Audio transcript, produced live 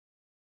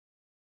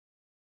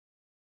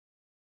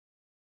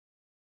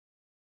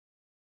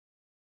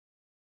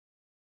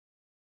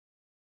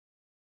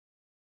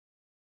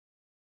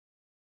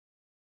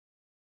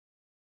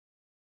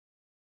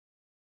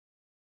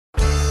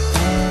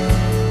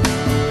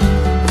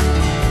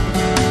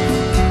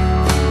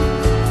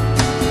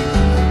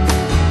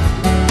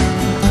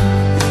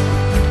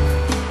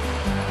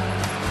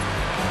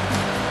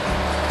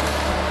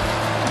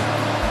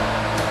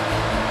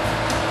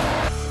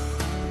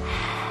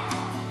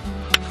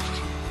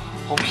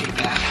Okay,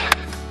 Pat.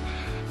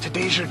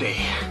 Today's your day.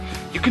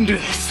 You can do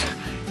this.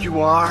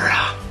 You are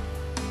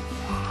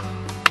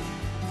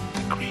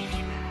the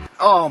gravy man.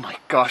 Oh my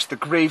gosh, the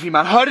gravy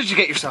man. How did you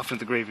get yourself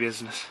into the gravy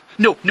business?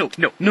 No.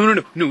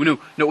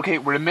 Okay,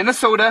 we're in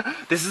Minnesota.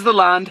 This is the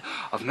land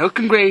of milk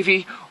and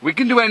gravy. We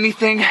can do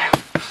anything.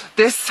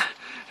 This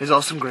is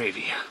awesome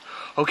gravy.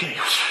 Okay.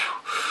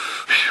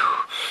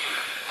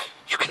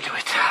 You can do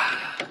it.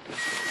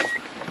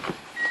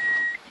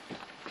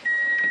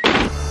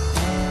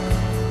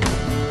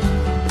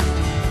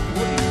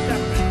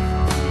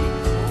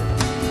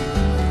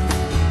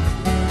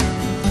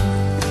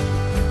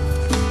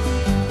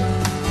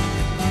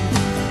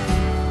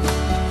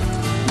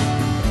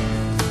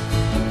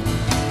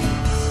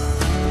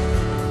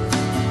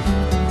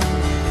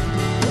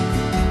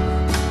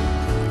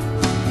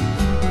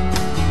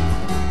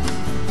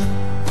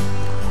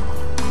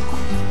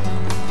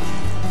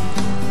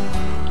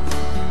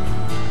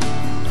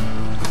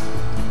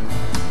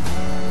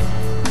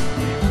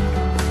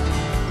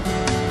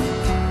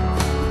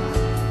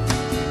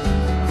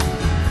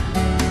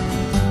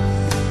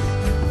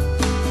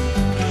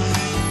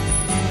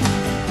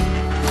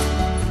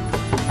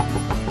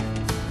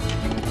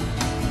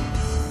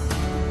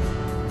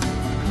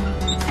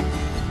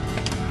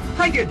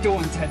 How you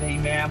doing today,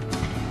 ma'am?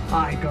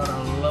 I got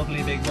a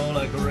lovely big bowl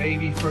of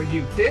gravy for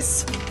you.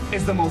 This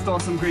is the most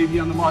awesome gravy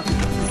on the market.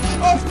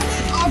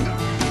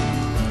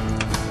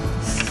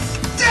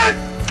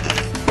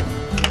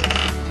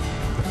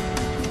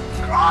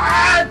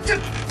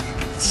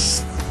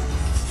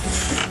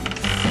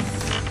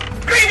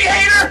 Gravy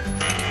hater!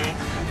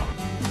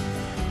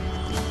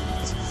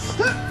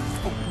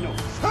 Oh no.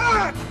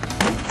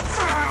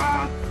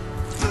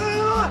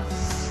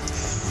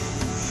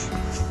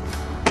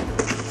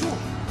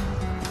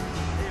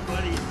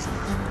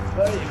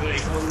 Buddy,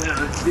 calm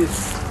down. Dude,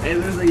 it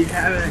looks like you're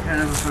having a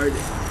kind of a hard day.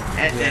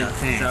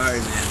 Sorry,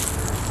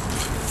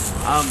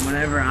 man.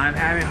 Whenever I'm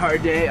having a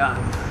hard day,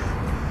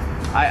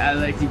 I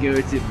like to go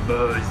to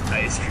Bo's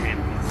ice cream.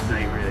 It's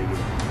like really good,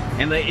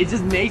 and like it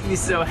just makes me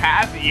so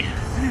happy.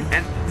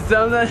 And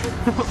sometimes.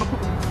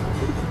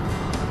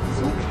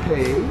 It's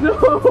okay. No,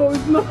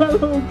 it's not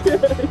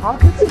okay. I'll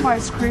get some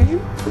ice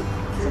cream.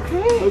 It's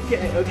okay.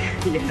 Okay,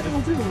 yeah.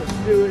 I'll do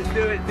it.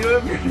 Do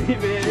it for me,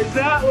 man. It's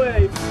that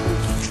way.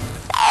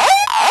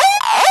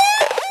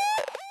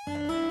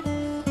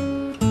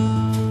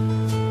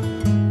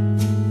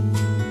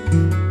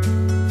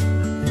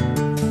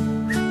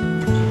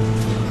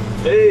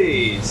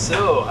 Hey,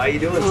 so how you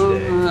doing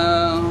today?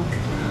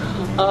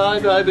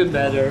 I've been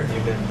better.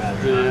 You've been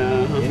better.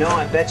 Yeah. You know,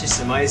 I bet you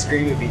some ice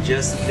cream would be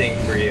just the thing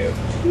for you.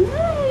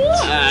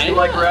 Yeah. You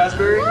like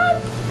raspberry?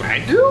 I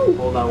do.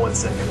 Hold on one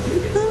second. Let me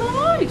get They're some.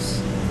 nice.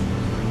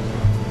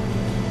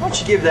 Why don't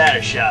you give that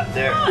a shot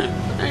there?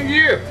 Thank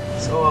you.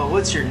 So,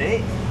 what's your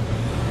name?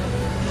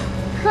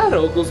 Pat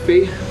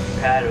Oglesby.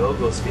 Pat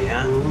Oglesby,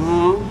 huh?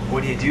 Mm-hmm.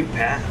 What do you do,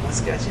 Pat?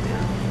 What's got you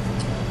down?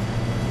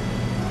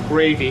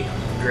 Gravy.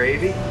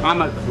 Gravy?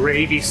 I'm a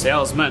gravy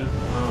salesman.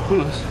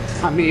 Oh.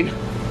 I mean,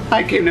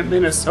 I came to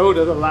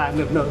Minnesota, the land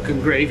of milk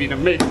and gravy, to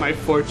make my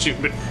fortune,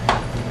 but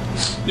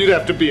you'd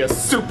have to be a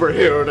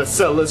superhero to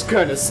sell this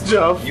kind of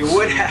stuff. You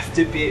would have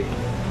to be.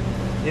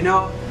 You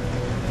know,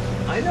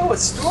 I know a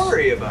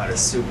story about a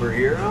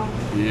superhero.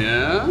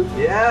 Yeah?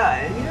 Yeah,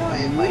 and you know,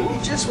 it might be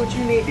just what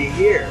you need to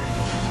hear.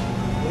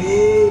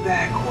 Way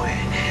back when,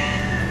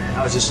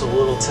 I was just a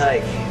little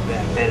tyke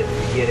back then at the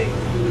beginning.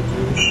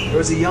 There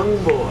was a young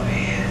boy.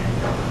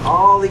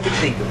 All he could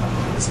think about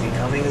was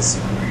becoming a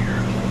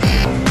superhero.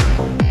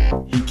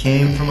 He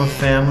came from a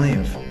family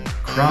of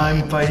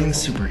crime-fighting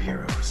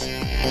superheroes.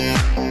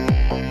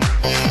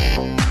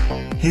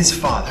 His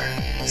father,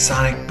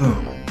 Sonic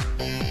Boom,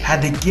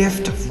 had the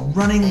gift of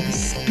running the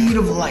speed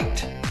of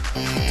light.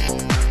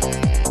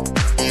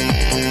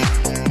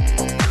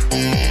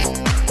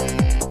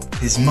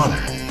 His mother,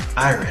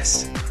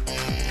 Iris,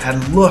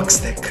 had looks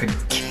that could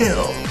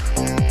kill.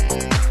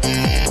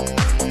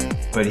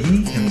 But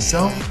he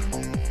himself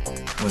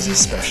was a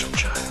special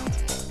child.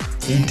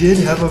 He did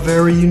have a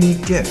very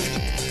unique gift,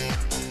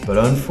 but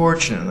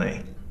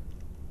unfortunately,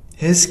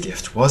 his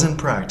gift wasn't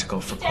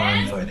practical for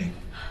crime fighting.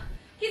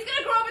 He's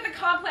gonna grow up with a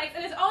complex,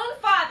 and his own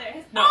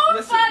father,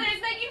 father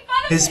is making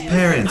fun of His him.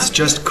 parents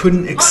just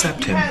couldn't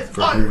accept him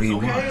for who he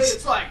was.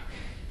 It's like,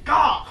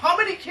 God, how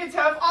many kids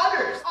have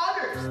others?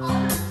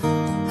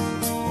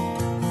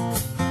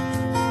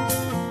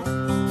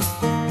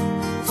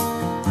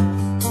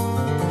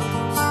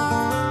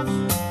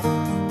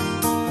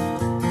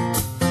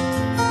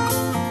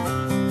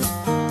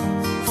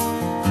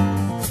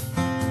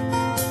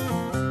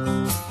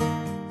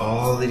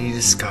 All that he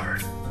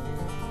discovered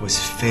was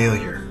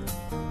failure,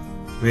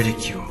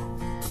 ridicule,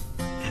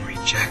 and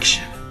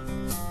rejection.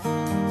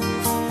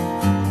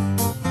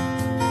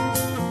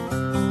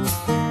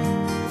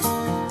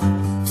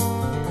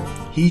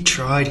 He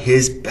tried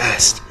his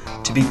best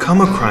to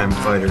become a crime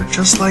fighter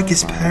just like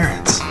his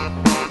parents.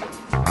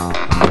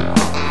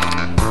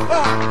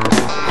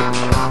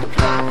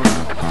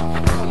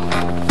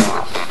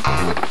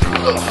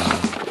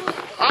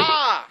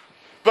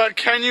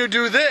 Can you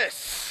do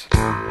this?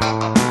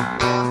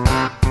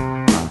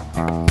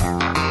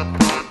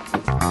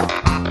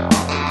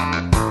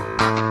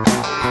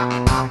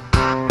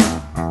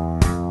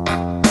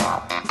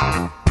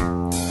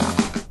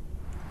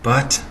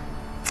 But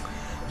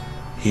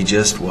he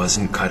just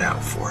wasn't cut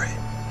out for it.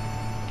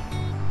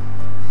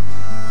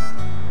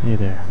 Hey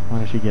there, why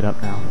don't you get up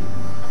now?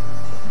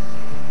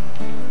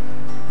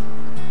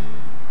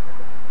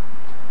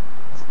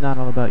 It's not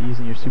all about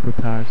using your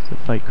superpowers to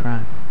fight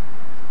crime.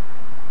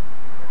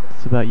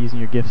 It's about using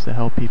your gifts to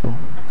help people.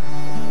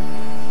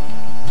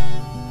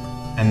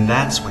 And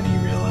that's when he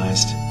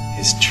realized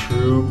his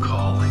true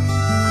calling.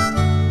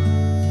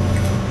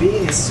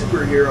 Being a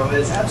superhero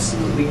has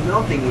absolutely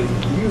nothing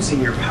with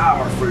using your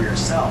power for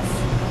yourself.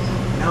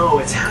 No,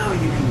 it's how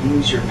you can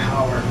use your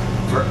power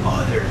for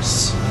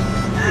others.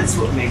 That's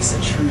what makes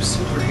a true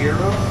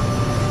superhero.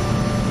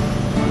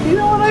 You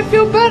know what? I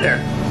feel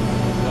better.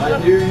 I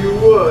knew you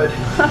would.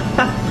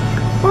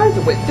 By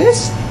the way,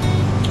 this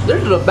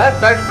is the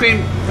best ice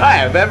cream I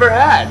have ever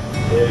had.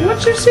 Yeah.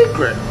 What's your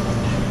secret?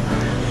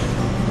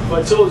 If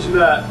I told you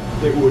that,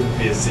 it wouldn't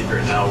be a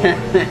secret now, would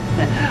it?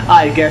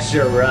 I guess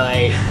you're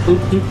right.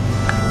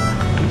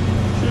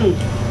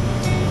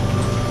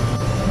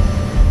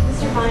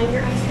 Mr. Vine,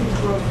 your ice cream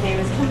is world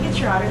famous. Can we get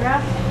your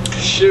autograph?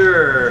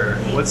 Sure.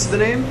 What's the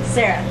name?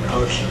 Sarah.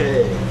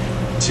 Okay.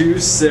 To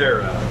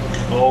Sarah.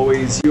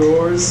 Always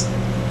yours,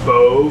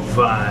 Bo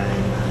Vine.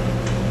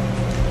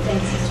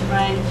 Thanks, Mr.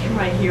 Vine. You're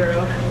my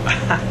hero.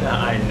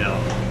 I know.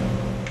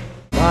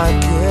 My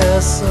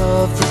guess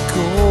of the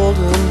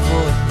golden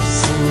voice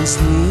seems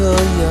Neil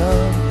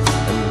Young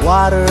and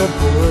water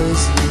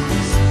boys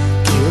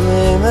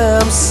killing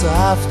them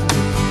softly.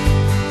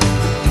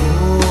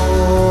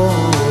 Oh,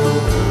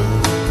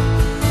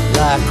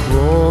 like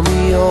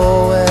Romeo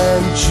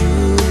and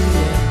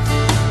Juliet,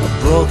 a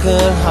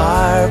broken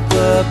heart,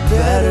 but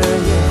better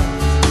yet,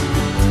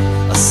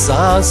 a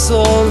song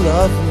so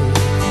lovely.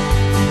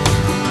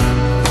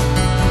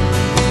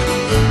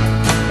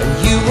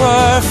 You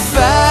were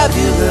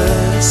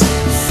fabulous,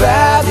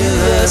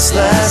 fabulous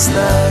last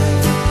night.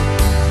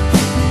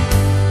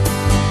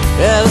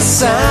 And the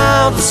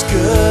sound was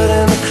good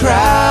and the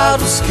crowd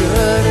was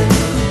good and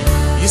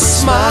you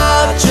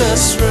smiled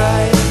just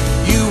right.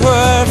 You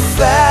were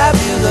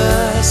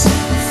fabulous,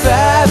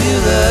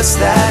 fabulous,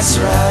 that's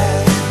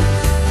right.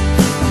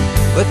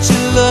 But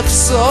you look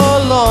so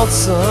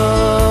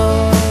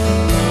lonesome,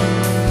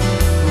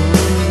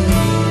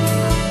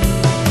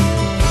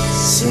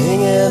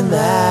 singing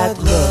that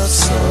love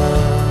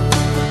song.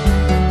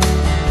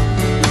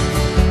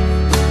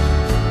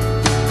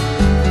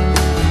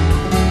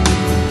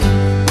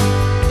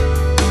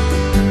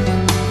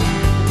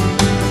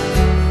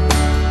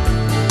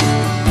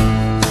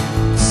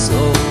 So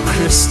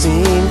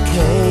Christine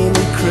came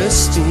and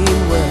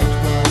Christine went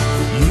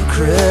while you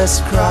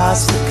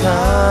crisscrossed the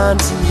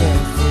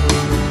continent.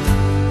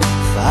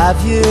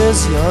 5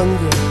 years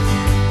younger.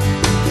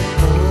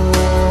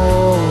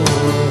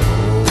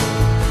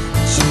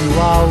 You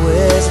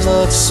always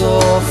look so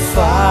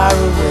far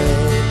away,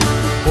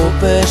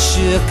 hoping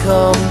she'll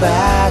come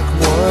back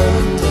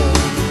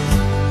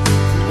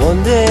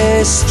one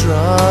day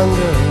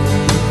stronger.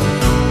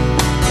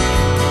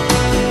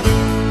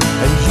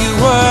 And you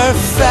were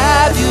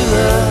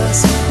fabulous,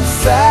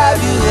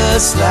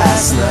 fabulous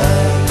last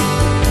night.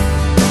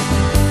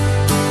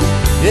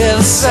 Yeah,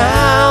 the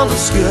sound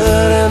was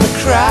good and the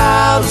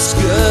crowd was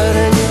good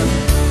and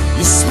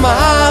you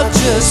smiled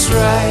just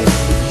right.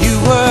 You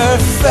were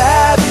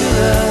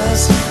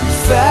fabulous,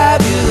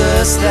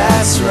 fabulous,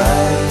 that's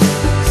right.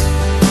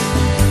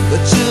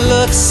 But you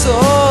look so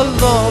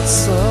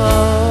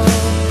lonesome.